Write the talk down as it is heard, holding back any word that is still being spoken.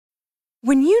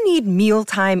When you need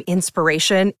mealtime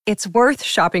inspiration, it's worth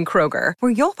shopping Kroger,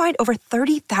 where you'll find over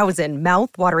 30,000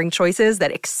 mouth-watering choices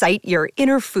that excite your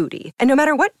inner foodie. And no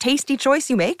matter what tasty choice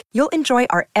you make, you'll enjoy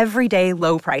our everyday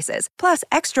low prices, plus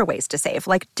extra ways to save,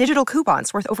 like digital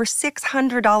coupons worth over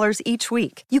 $600 each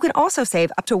week. You can also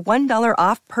save up to $1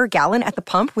 off per gallon at the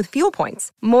pump with fuel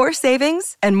points. More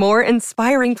savings and more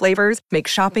inspiring flavors make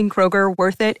shopping Kroger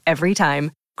worth it every time.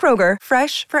 Kroger,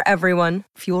 fresh for everyone.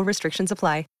 Fuel restrictions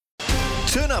apply.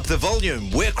 Turn up the volume.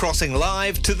 We're crossing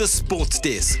live to the sports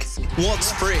desk.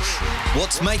 What's fresh?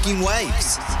 What's making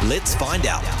waves? Let's find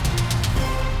out.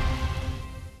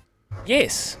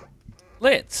 Yes,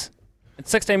 let's.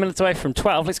 It's 16 minutes away from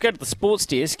 12. Let's go to the sports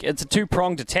desk. It's a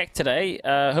two-pronged attack today. Who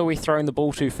are we throwing the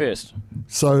ball to first?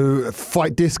 So,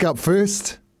 fight desk up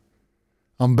first.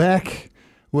 I'm back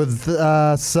with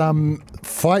some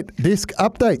fight desk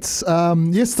updates.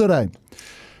 Yesterday,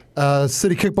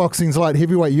 City Kickboxing's light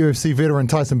heavyweight UFC veteran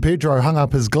Tyson Pedro hung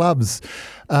up his gloves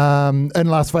in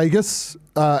Las Vegas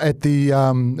at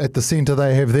the centre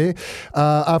they have there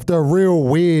after a real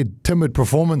weird, timid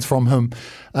performance from him.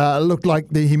 It looked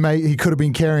like he could have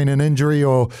been carrying an injury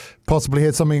or possibly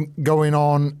had something going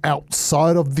on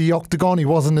outside of the octagon. He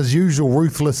wasn't his usual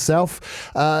ruthless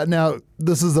self. Now,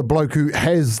 this is a bloke who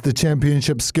has the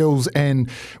championship skills and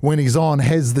when he's on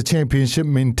has the championship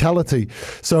mentality.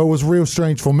 So it was real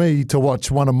strange for me to watch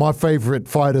one of my favourite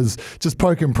fighters just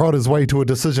poke and prod his way to a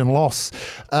decision loss.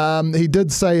 He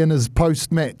did say in his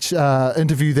post-match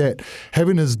interview that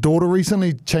having his daughter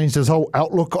recently changed his whole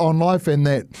outlook on life, and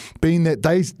that being that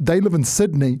they live in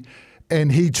Sydney and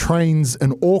he trains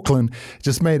in Auckland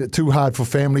just made it too hard for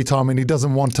family time, and he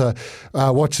doesn't want to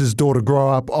watch his daughter grow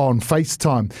up on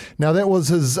FaceTime. Now, that was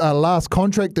his last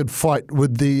contracted fight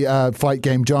with the fight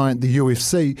game giant, the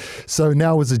UFC, so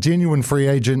now is a genuine free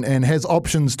agent and has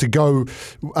options to go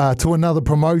to another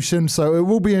promotion, so it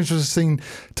will be interesting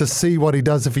to see what he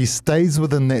does if he stays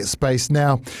within that space.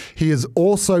 Now, he is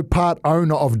also part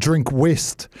owner of Drink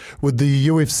West with the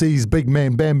UFC's big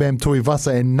man Bam Bam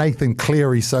Tuivasa and Nathan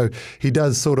Cleary, so he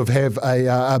does sort of have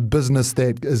a business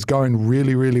that is going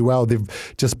really, really well.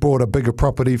 They've just bought a bigger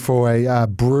property for a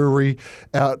brewery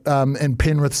out in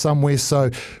Penrith somewhere, so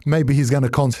maybe he's going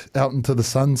to out into the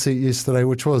sunset yesterday,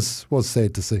 which was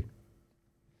sad to see.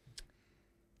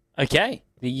 Okay,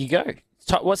 there you go.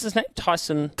 What's his name?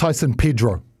 Tyson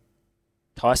Pedro.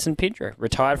 Tyson Pedro,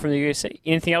 retired from the UFC.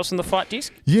 Anything else on the fight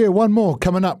desk? Yeah, one more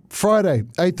coming up Friday,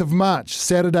 8th of March,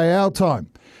 Saturday our time.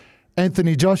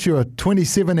 Anthony Joshua,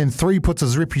 27-3, puts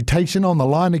his reputation on the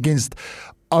line against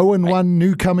 0-1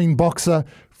 newcoming boxer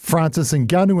Francis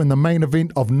Ngannou in the main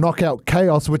event of Knockout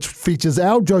Chaos, which features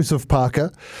our Joseph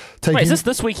Parker. Wait, is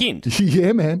this weekend?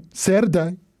 Yeah, man.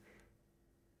 Saturday.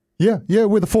 Yeah,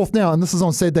 we're the 4th now, and this is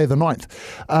on Saturday the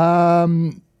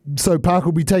 9th. So Parker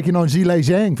will be taking on Zhilei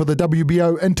Zhang for the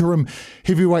WBO interim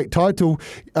heavyweight title,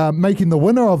 making the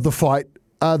winner of the fight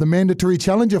the mandatory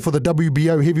challenger for the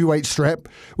WBO heavyweight strap,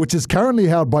 which is currently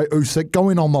held by Usyk,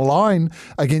 going on the line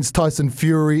against Tyson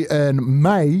Fury in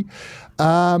May.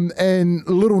 And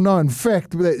little known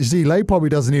fact that Zhilei probably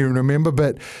doesn't even remember,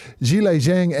 but Zhilei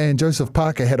Zhang and Joseph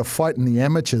Parker had a fight in the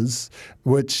amateurs,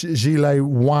 which Zhilei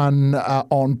won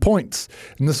on points.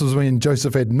 And this was when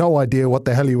Joseph had no idea what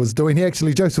the hell he was doing.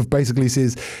 Joseph basically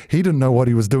says he didn't know what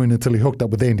he was doing until he hooked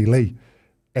up with Andy Lee.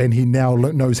 And he now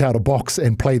knows how to box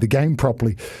and play the game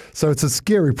properly. So it's a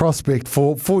scary prospect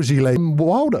for Zhilei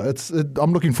Wilder.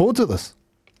 I'm looking forward to this.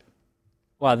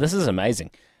 Wow, this is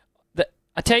amazing.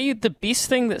 I tell you, the best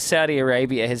thing that Saudi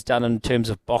Arabia has done in terms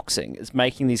of boxing is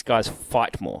making these guys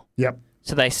fight more. Yep.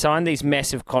 So they sign these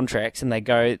massive contracts and they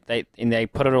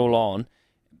put it all on.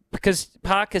 Because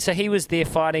Parker, so he was there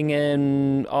fighting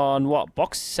on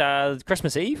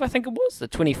Christmas Eve, I think it was, the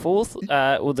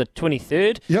 24th or the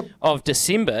 23rd of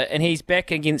December, and he's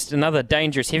back against another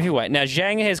dangerous heavyweight. Now,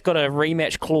 Zhang has got a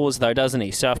rematch clause, though, doesn't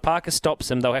he? So if Parker stops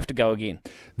him, they'll have to go again.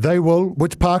 They will,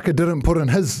 which Parker didn't put in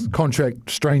his contract,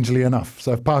 strangely enough.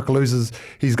 So if Parker loses,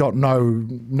 he's got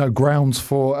no grounds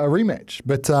for a rematch.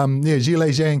 But,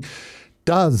 Zhilei Zhang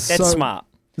does. That's smart.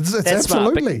 It's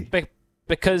absolutely. Smart,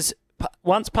 because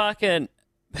once Parker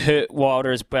hurt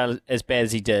Wilder as bad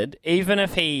as he did, even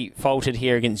if he faltered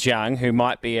here against Zhang, who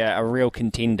might be a real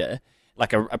contender,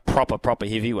 like a proper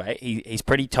heavyweight, he's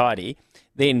pretty tidy,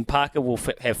 then Parker will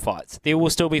have fights. There will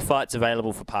still be fights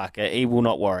available for Parker. He will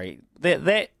not worry.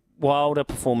 That Wilder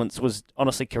performance was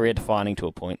honestly career-defining to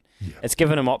a point. Yeah. It's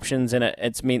given him options, and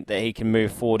it's meant that he can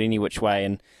move forward any which way.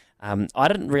 And I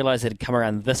didn't realise it had come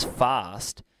around this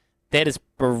fast. That is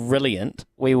brilliant.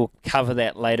 We will cover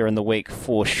that later in the week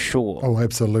for sure. Oh,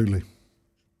 absolutely.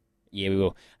 Yeah, we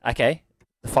will. Okay.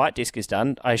 the fight desk is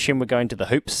done, I assume we're going to the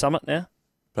Hoops Summit now?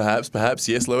 Perhaps.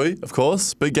 Yes, Louis, of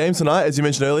course. Big game tonight, as you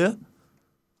mentioned earlier.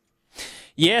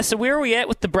 Yeah, so where are we at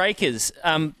with the Breakers?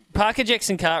 Parker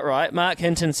Jackson-Cartwright, Mark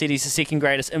Hinton said he's the second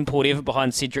greatest import ever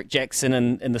behind Cedric Jackson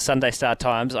in the Sunday Star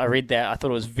Times. I read that. I thought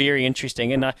it was very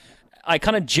interesting. And I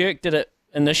kind of jerked at it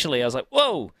initially. I was like,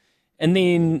 whoa. And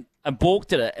then I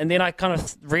balked at it. And then I kind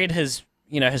of read his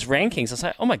rankings. I was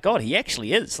like, oh my God, he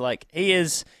actually is. Like,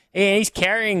 he's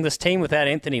carrying this team without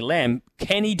Anthony Lamb.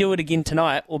 Can he do it again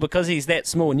tonight? Or because he's that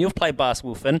small, and you've played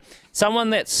basketball, Finn, someone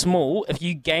that's small, if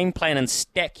you game plan and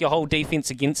stack your whole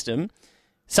defense against him,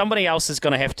 somebody else is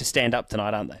going to have to stand up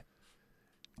tonight, aren't they?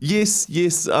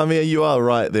 Yes. I mean, you are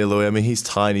right there, Louis. I mean, he's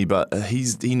tiny, but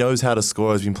he knows how to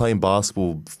score. He's been playing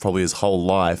basketball probably his whole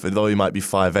life. And though he might be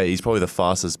 5'8", he's probably the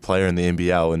fastest player in the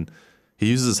NBL, and he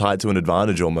uses his height to an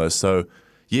advantage almost. So,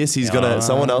 yes,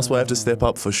 someone else will have to step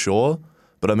up for sure.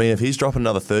 But, I mean, if he's dropping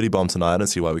another 30 bomb tonight, I don't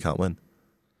see why we can't win.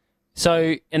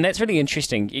 So, and that's really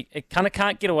interesting. It kind of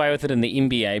can't get away with it in the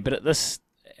NBA, but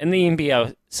in the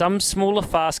NBL, some smaller,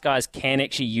 fast guys can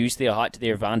actually use their height to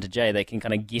their advantage. They can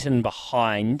kind of get in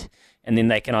behind, and then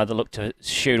they can either look to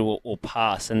shoot or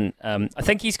pass. And I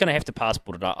think he's going to have to pass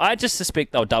ball tonight. I just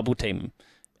suspect they'll double team him,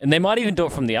 and they might even do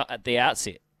it from the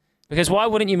outset. Because why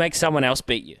wouldn't you make someone else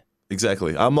beat you?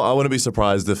 Exactly. I wouldn't be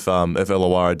surprised if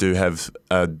Illawarra do have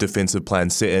a defensive plan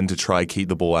set in to try keep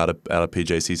the ball out of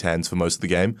PJC's hands for most of the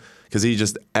game, because he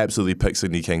just absolutely picked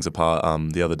Sydney Kings apart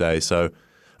the other day. So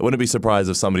I wouldn't be surprised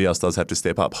if somebody else does have to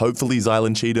step up. Hopefully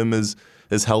Zylan Cheatham is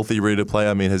healthy, ready to play.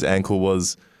 I mean, his ankle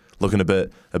was looking a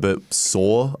bit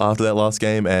sore after that last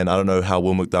game, and I don't know how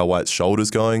Will McDowell-White's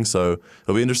shoulder's going. So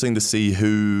it'll be interesting to see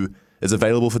who is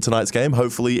available for tonight's game.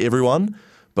 Hopefully everyone.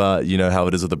 But you know how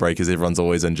it is with the Breakers, everyone's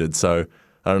always injured. So,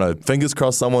 I don't know, fingers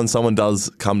crossed someone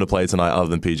does come to play tonight other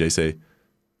than PJC.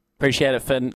 Appreciate it, Finn.